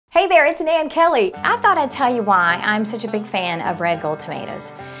Hey there, it's Nan Kelly. I thought I'd tell you why I'm such a big fan of Red Gold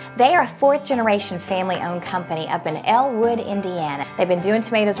tomatoes. They are a fourth-generation family-owned company up in Elwood, Indiana. They've been doing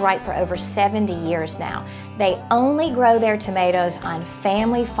tomatoes right for over 70 years now. They only grow their tomatoes on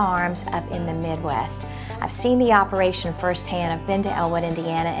family farms up in the Midwest. I've seen the operation firsthand. I've been to Elwood,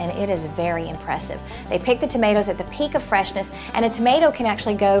 Indiana, and it is very impressive. They pick the tomatoes at the peak of freshness, and a tomato can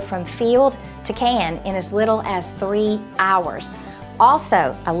actually go from field to can in as little as 3 hours.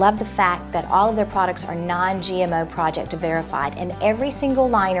 Also, I love the fact that all of their products are non-GMO project verified, and every single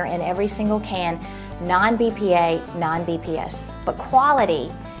liner and every single can, non-BPA, non-BPS. But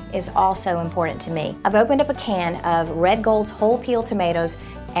quality is also important to me. I've opened up a can of Red Gold's whole peel tomatoes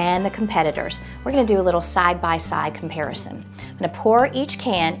and the competitors. We're gonna do a little side-by-side comparison. I'm gonna pour each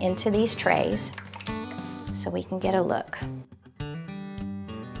can into these trays so we can get a look.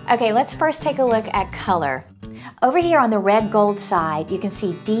 Okay, let's first take a look at color. Over here on the Red Gold side, you can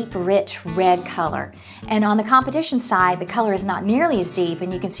see deep, rich red color. And on the competition side, the color is not nearly as deep,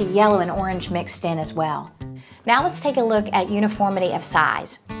 and you can see yellow and orange mixed in as well. Now let's take a look at uniformity of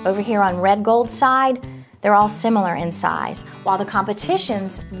size. Over here on Red Gold side, they're all similar in size, while the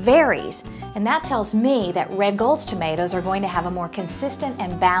competition's varies. And that tells me that Red Gold's tomatoes are going to have a more consistent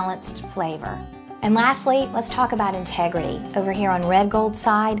and balanced flavor. And lastly, let's talk about integrity. Over here on Red Gold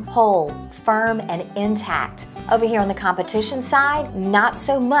side, whole, firm, and intact. Over here on the competition side, not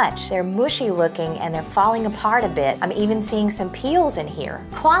so much. They're mushy looking and they're falling apart a bit. I'm even seeing some peels in here.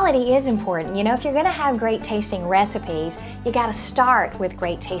 Quality is important. You know, if you're gonna have great tasting recipes, you gotta start with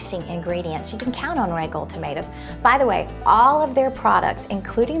great tasting ingredients. You can count on Red Gold tomatoes. By the way, all of their products,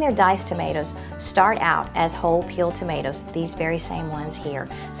 including their diced tomatoes, start out as whole peel tomatoes, these very same ones here,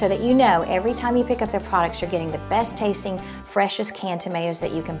 so that you know every time you pick up their products, you're getting the best tasting, freshest canned tomatoes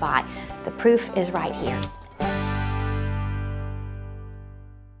that you can buy. The proof is right here.